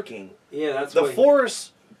not working. Yeah, that's the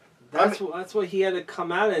Force... That's why he had to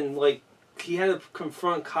come out and, like, he had to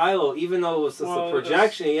confront Kylo, even though it was just a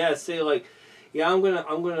projection. He had to say, like, yeah, I'm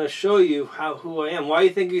gonna show you who I am. Why do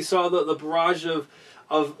you think you saw the barrage of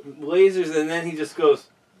lasers, and then he just goes...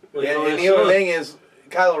 and the other thing is,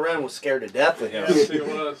 Kylo Ren was scared to death of him. Yes, he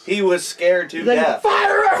was. He was scared to death.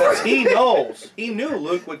 Fire up! Because he knows. He knew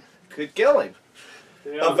Luke could kill him.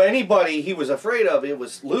 Yeah. Of anybody he was afraid of, it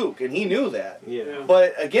was Luke, and he knew that. Yeah.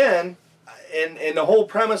 But again... And the whole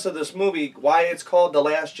premise of this movie, why it's called The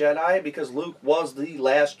Last Jedi, because Luke was the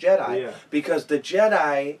last Jedi. Yeah. Because the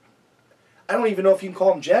Jedi, I don't even know if you can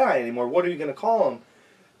call them Jedi anymore. What are you going to call them?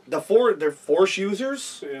 They're Force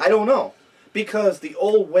users? Yeah. I don't know. Because the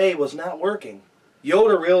old way was not working.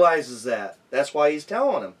 Yoda realizes that. That's why he's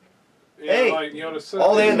telling him. Yeah, hey, like Yoda said,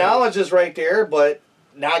 all that knowledge is right there, but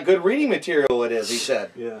not good reading material it is, he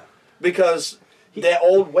said. Yeah. Because... that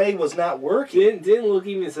old way was not working. Didn't Luke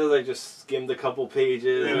even say, like, just skimmed a couple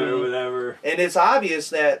pages or whatever? And it's obvious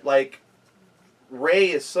that, like,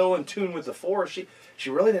 Rey is so in tune with the Force. She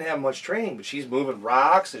really didn't have much training, but she's moving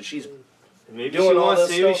rocks and she's doing all this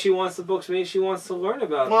stuff. Maybe she wants the books. Maybe she wants to learn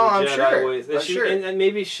about the I'm Jedi sure. ways. I'm sure. And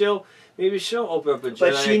maybe she'll open up a But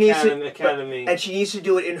Jedi academy. And she needs to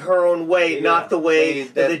do it in her own way, not the way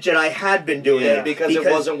that the Jedi had been doing it. Because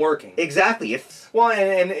it wasn't working. Exactly. Well,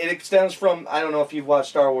 and it extends from, I don't know if you've watched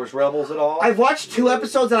Star Wars Rebels at all. I've watched 2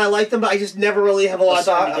 episodes and I like them, but I just never really have a lot of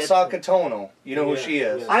time to get Ahsoka Tano. You know who she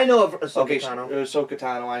is? Yeah. I know of Ahsoka Tano. Ahsoka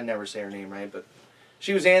Tano. I never say her name right, but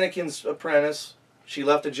she was Anakin's apprentice. She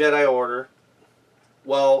left the Jedi Order.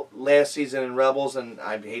 Well, last season in Rebels, and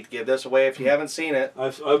I hate to give this away if you haven't seen it,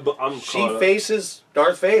 she faces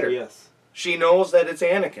Darth Vader. Yes. She knows that it's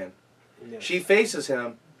Anakin. Yes. She faces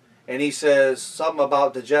him, and he says something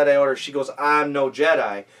about the Jedi Order. She goes, "I'm no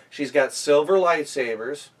Jedi." She's got silver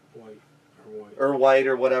lightsabers, or white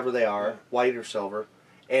or whatever they are, white or silver,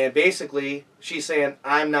 and basically she's saying,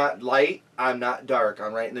 "I'm not light, I'm not dark,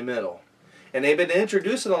 I'm right in the middle." And they've been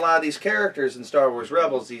introducing a lot of these characters in Star Wars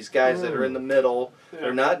Rebels, these guys that are in the middle.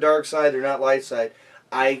 They're not dark side, they're not light side.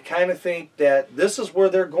 I kind of think that this is where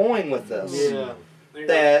they're going with this. Yeah.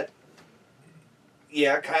 That,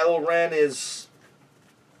 Kylo Ren is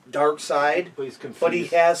dark side, But he's confused. but he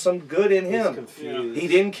has some good in He's him. confused. He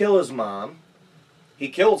didn't kill his mom. He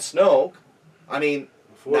killed Snoke. I mean,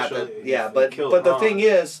 not that, Unfortunately, but he killed the Han, thing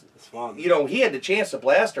is, his father. he had the chance to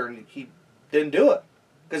blast her, and he didn't do it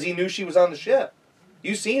because he knew she was on the ship.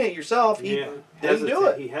 You seen it yourself. He didn't do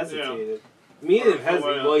it. He hesitated. Me didn't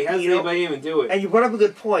hesitate. Well, he hesitated by even do it. And you brought up a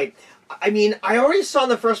good point. I mean, I already saw in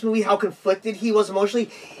the first movie how conflicted he was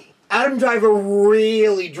emotionally. Adam Driver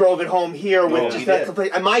really drove it home here with just that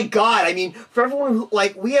complete. And my God, I mean, for everyone who,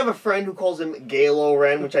 like, we have a friend who calls him Galo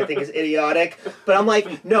Ren, which I think is idiotic. But I'm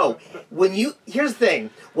like, no. Here's the thing.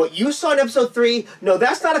 What you saw in Episode 3, no,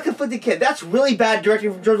 that's not a conflicted kid. That's really bad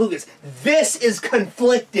directing from George Lucas. This is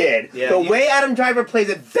conflicted. Yeah, the way Adam Driver plays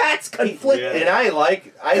it, that's conflicted. And I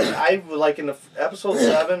like in the Episode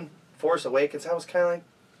 7, Force Awakens, I was kind of like,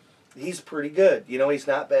 he's pretty good. He's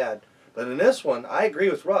not bad. But in this one, I agree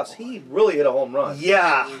with Russ. He really hit a home run.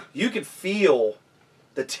 Yeah. You could feel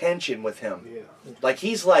the tension with him. Yeah. Like,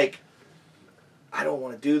 he's like, I don't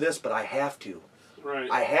want to do this, but I have to.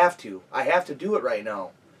 Right. I have to. I have to do it right now.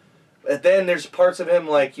 But then there's parts of him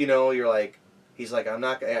like, you're like, he's like, I'm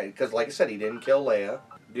not going to, because like I said, he didn't kill Leia,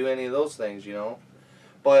 do any of those things,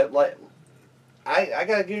 But, like, I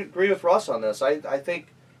got to agree with Russ on this. I think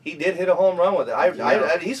he did hit a home run with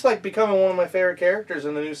it. He's like becoming one of my favorite characters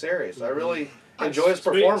in the new series. I really enjoy his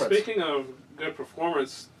performance. Speaking of good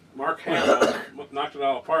performance, Mark Hamill knocked it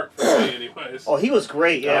out of the park for me, anyways. Oh, he was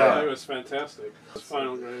great, yeah. He was fantastic. His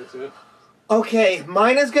final grades, yeah. Okay,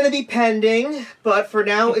 mine is going to be pending, but for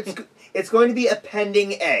now it's going to be a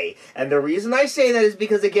pending A. And the reason I say that is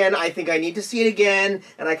because, again, I think I need to see it again,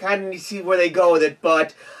 and I kind of need to see where they go with it,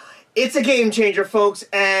 but it's a game changer, folks,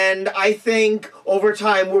 and I think over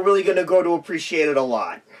time we're really going to grow to appreciate it a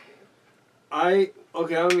lot. I'm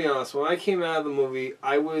going to be honest. When I came out of the movie,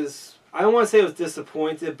 I don't want to say I was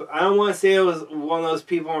disappointed, but I don't want to say I was one of those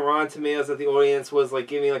people on Rotten Tomatoes that the audience was like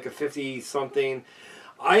giving like a 50-something.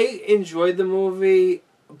 I enjoyed the movie,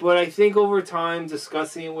 but I think over time,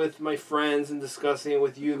 discussing it with my friends and discussing it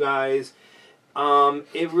with you guys,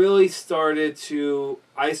 it really started to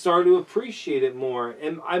appreciate it more.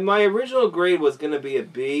 And my original grade was going to be a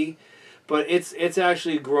B, but it's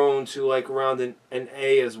actually grown to like around an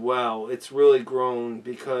A as well. It's really grown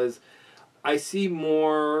because I see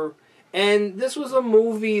more. And this was a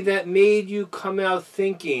movie that made you come out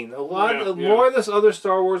thinking. More of this other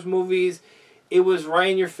Star Wars movies, it was right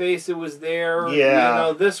in your face. It was there.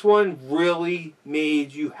 Yeah. This one really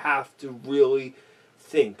made you have to really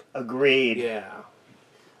think. Agreed. Yeah.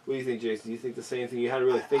 What do you think, Jason? Do you think the same thing? You had to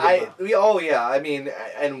really think about it. Oh, yeah. I mean,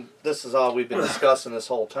 and this is all we've been discussing this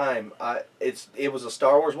whole time. It was a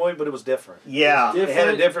Star Wars movie, but it was different. Yeah. It had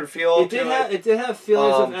a different feel It did have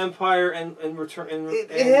feelings of Empire and Return. It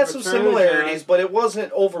had some similarities, but it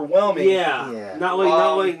wasn't overwhelming. Yeah. Not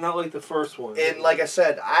like the first one. And like I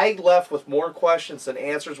said, I left with more questions than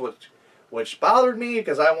answers, which bothered me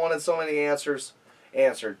because I wanted so many answers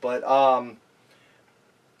answered. But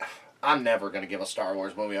I'm never going to give a Star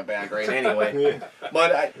Wars movie a bad grade anyway.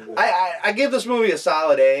 But I give this movie a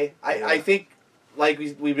solid A. I think, like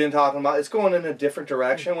we've been talking about, it's going in a different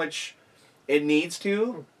direction, which it needs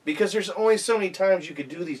to, because there's only so many times you could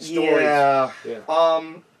do these stories. Yeah.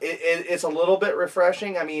 It's a little bit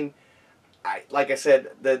refreshing. I mean, like I said,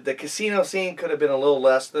 the casino scene could have been a little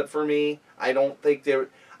less for me. I don't think there.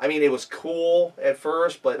 I mean, it was cool at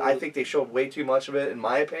first, but I think they showed way too much of it, in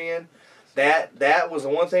my opinion. That was the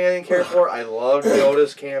one thing I didn't care for. I loved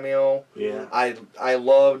Yoda's cameo. Yeah. I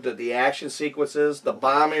loved the action sequences. The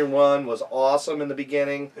bombing run was awesome in the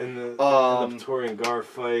beginning. And the Praetorian Guard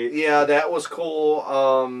fight. Yeah, that was cool.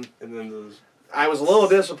 And then those. I was a little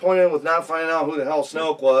disappointed with not finding out who the hell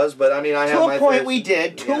Snoke was, but I mean, I have my To a point we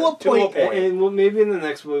did. To a point. And well, maybe in the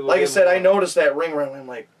next movie. Like I said, I noticed that ring around. I'm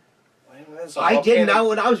like, I did now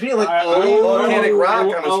when I was reading, like, volcanic rock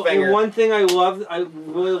on his finger. And one thing I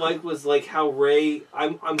really liked was like how Rey.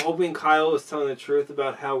 I'm hoping Kyle was telling the truth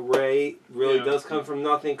about how Rey really does come from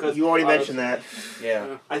nothing. Cause you already mentioned that.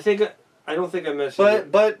 Yeah. I don't think I mentioned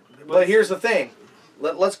it. But here's the thing.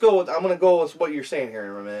 Let's go with. I'm going to go with what you're saying here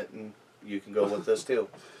in a minute, and you can go with this too.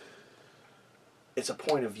 It's a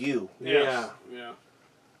point of view. Yeah.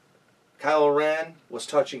 Kylo Ren was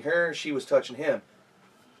touching her, she was touching him.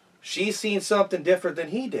 She's seen something different than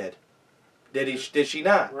he did. Did she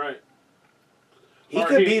not? Right. He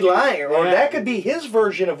could be lying, or that could be his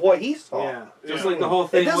version of what he saw. Yeah, just like the whole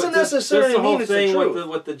thing. It doesn't necessarily mean it's the truth.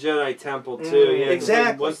 With the Jedi Temple too. Yeah,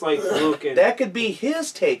 exactly. What's like Luke and that could be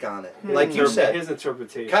his take on it, like you said. His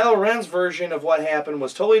interpretation. Kylo Ren's version of what happened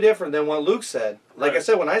was totally different than what Luke said. Like I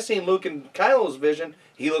said, when I seen Luke and Kylo's vision,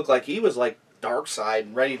 he looked like he was like dark side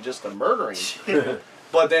and ready just to murder him.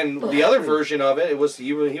 But then the other version of it, it was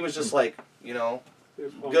he was just like, you know,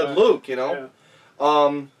 good Luke, you know.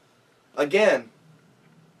 Yeah. Again,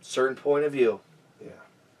 certain point of view. Yeah.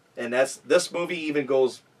 And this movie even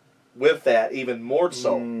goes with that even more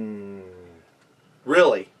so.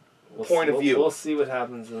 Really. Point of view. We'll see what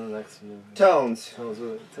happens in the next movie. Tones.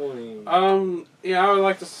 Tony. Yeah, I would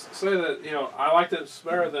like to say that, you know, I liked it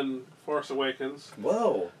better than Force Awakens.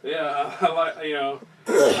 Whoa. Yeah, I like, you know,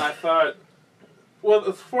 I thought,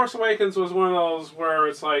 well, Force Awakens was one of those where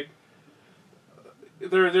it's like,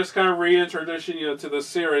 they're just kind of reintroducing you to the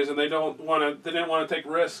series, and they didn't want to take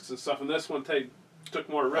risks and stuff, and this one took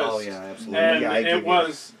more risks. Oh yeah, absolutely. And yeah, it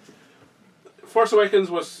was, Force Awakens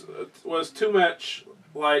was too much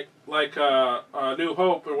like New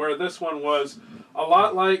Hope, where this one was a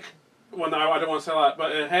lot like, well, no, I don't want to say a lot,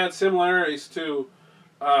 but it had similarities to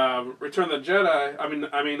Return of the Jedi. I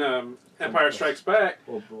mean, Empire Strikes Back,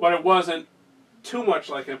 but it wasn't too much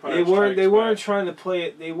like Empire Strikes Back. They weren't trying to play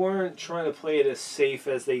it. They weren't trying to play it as safe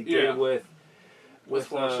as they did with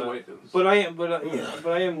Force Awakens. But I am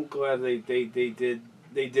glad they did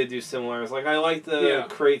do similars. Like I like the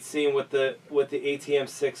crate scene with the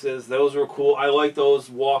ATM-6s. Those were cool. I like those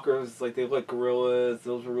walkers. Like they look like gorillas.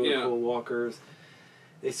 Those were really cool walkers.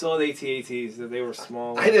 They still had AT-ATs. They were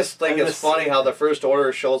small. I just think it's funny how the First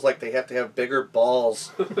Order shows like they have to have bigger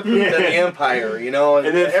balls than the Empire, you know, and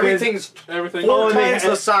then everything's 4 times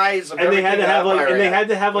the size of everything. They're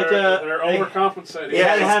overcompensating.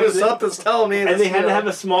 Yeah, something's telling me. And they had to have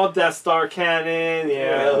a small Death Star cannon.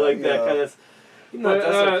 That kind of. You know,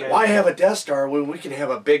 But, why have a Death Star when we can have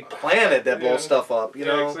a big planet that blows stuff up? You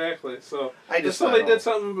know, exactly. So they did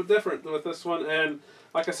something different with this one, and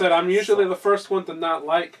like I said, I'm usually the first one to not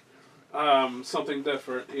like something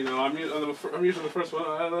different. You know, I'm usually the first one.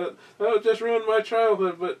 That just ruined my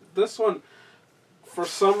childhood. But this one, for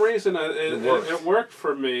some reason, it worked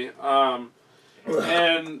for me.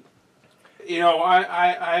 And you know,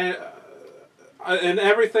 and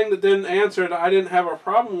everything that didn't answer it, I didn't have a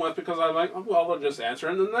problem with, because I'm like, oh, well, they'll just answer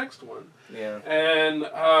it in the next one. Yeah.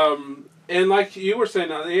 And like you were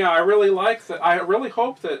saying, I really like that. I really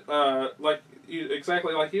hope that,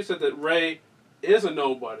 exactly like you said, that Rey is a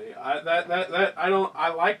nobody. I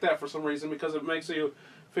like that for some reason, because it makes you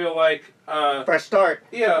feel like fresh start.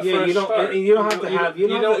 Yeah, you don't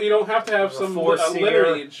have to have some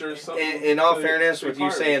lineage or something. In all fairness, with you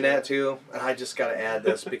saying that too, I just got to add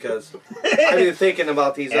this because I've been thinking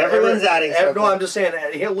about these. Everyone's adding something. No, I'm just saying.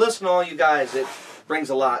 Listen, to all you guys, it brings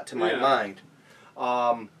a lot to my mind.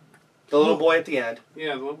 The little boy at the end.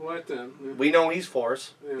 Yeah, the little boy at the end. Yeah. We know he's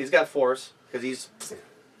Force. Yeah. He's got Force because he's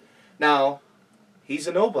a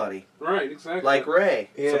nobody. Right, exactly. Like Rey.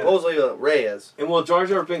 Yeah. Supposedly Rey is. And will Jar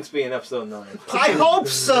Jar Binks be in Episode 9? I hope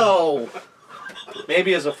so!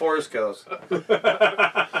 Maybe as a Force goes.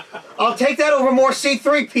 I'll take that over more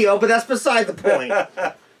C-3PO, but that's beside the point.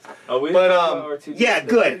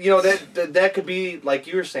 Good. You know, that could be, like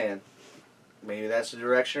you were saying, maybe that's the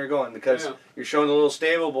direction you're going, because you're showing the little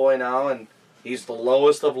stable boy now, and he's the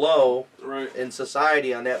lowest of low in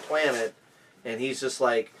society on that planet, and he's just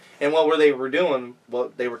like... And what they were doing,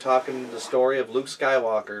 they were talking the story of Luke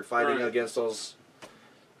Skywalker fighting against those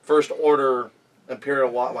First Order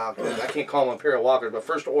Imperial Walkers. I can't call them Imperial Walkers, but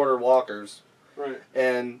First Order Walkers. Right.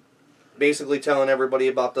 And basically telling everybody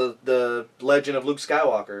about the legend of Luke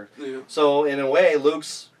Skywalker. Yeah. So in a way,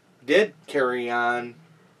 Luke's did carry on.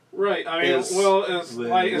 Right. I mean, it's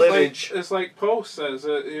like Poe says,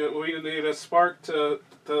 we need a spark to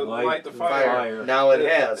light the fire. Now it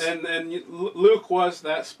has. And Luke was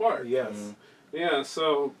that spark. Yes. Mm-hmm. Yeah,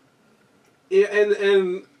 so... Yeah,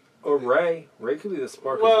 and or Rey. Rey could be the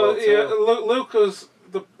spark as well, well, too.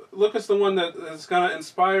 Luke is the one that is going to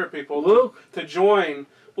inspire people to join.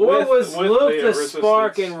 Or was Luke the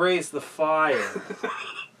spark and Rey's the fire?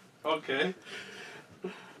 Okay.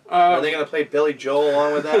 Are they going to play Billy Joel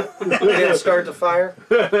along with that? They didn't start the fire?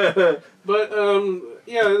 But,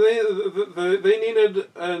 they needed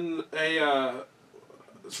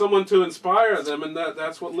someone to inspire them, and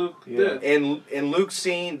that's what Luke did. And Luke's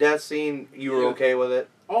scene, that scene, you were okay with it?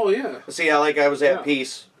 Oh, yeah. See, I was at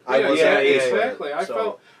peace. I was at peace. Exactly.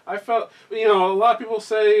 I felt, you know, a lot of people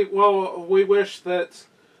say, well, we wish that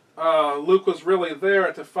Luke was really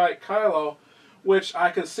there to fight Kylo, which I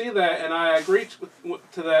can see that, and I agree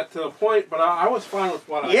to that to a point, but I was fine with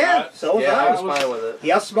what I got. So was I was fine with it.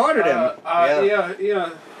 He outsmarted him.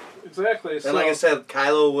 Yeah, exactly. And so, like I said,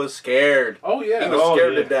 Kylo was scared. Oh, yeah. He was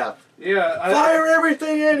scared to death. Yeah. Fire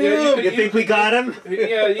everything in him! You think we got him?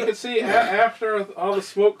 Yeah, you can see after all the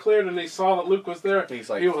smoke cleared and he saw that Luke was there. He's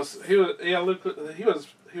like, Luke, he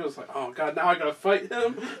was like, oh god, now I gotta fight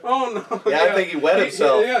him. Oh no. Yeah, I think he wet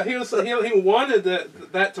himself. He wanted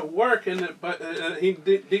that to work, but he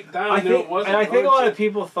deep down knew it wasn't. And I think a lot of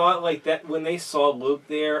people thought like that when they saw Luke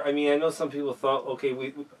there. I mean, I know some people thought,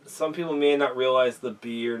 okay, some people may not realize the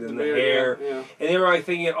beard and the hair, and they were like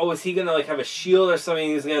thinking, oh, is he gonna like have a shield or something?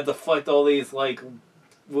 He's gonna deflect all these like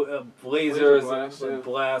lasers and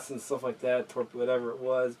blasts and stuff like that, whatever it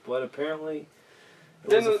was. But apparently,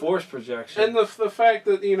 it was a force projection. And the fact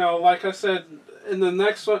that, you know, like I said, in the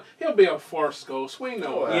next one, he'll be a force ghost. We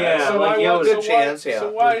know that. Yeah, so like, good chance, yeah.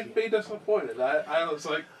 So why be disappointed? I was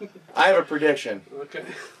like... I have a prediction. Okay.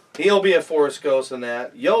 He'll be a force ghost in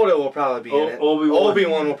that. Yoda will probably be in it.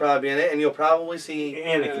 Obi-Wan will probably be in it, and you'll probably see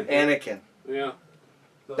Anakin. Yeah.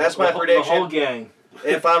 That's my prediction. The whole gang.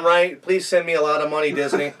 If I'm right, please send me a lot of money,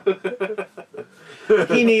 Disney.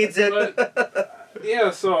 He needs it.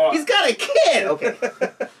 Yeah, so... He's got a kid! Okay.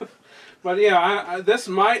 But yeah, this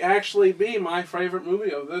might actually be my favorite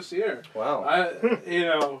movie of this year. Wow. You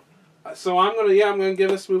know, so I'm gonna give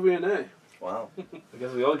this movie an A. Wow. I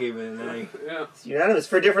guess we all gave it an A. Yeah. It's unanimous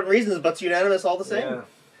for different reasons, but it's unanimous all the same. Yeah.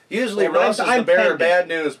 Usually Ross is the bearer of bad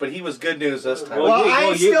news, but he was good news this time. Well,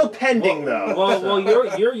 I'm still pending, though. Well,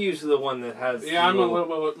 you're usually the one that has. Yeah, I'm a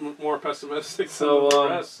little bit more pessimistic than So, the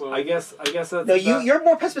rest. So I guess that's. No, you're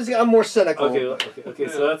more pessimistic. I'm more cynical. Okay.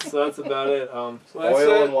 So that's about it. so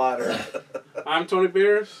Oil and water. I'm Tony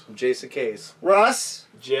Beers. I'm Jason Case. Russ.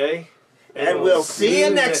 Jay. And we'll see you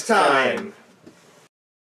next time.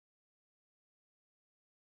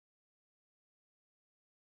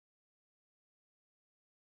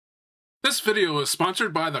 This video is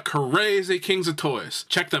sponsored by the Crazy Kings of Toys.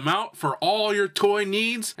 Check them out for all your toy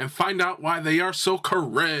needs and find out why they are so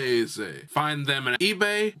crazy. Find them on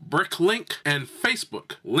eBay, Bricklink, and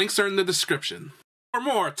Facebook. Links are in the description. For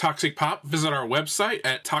more Toxic Pop, visit our website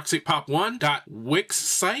at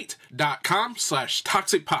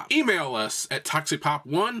toxicpop1.wixsite.com/toxicpop. Email us at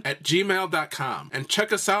toxicpop1@gmail.com and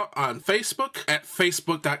check us out on Facebook at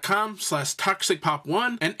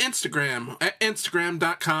facebook.com/toxicpop1 and Instagram at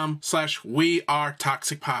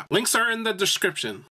instagram.com/wearetoxicpop. Links are in the description.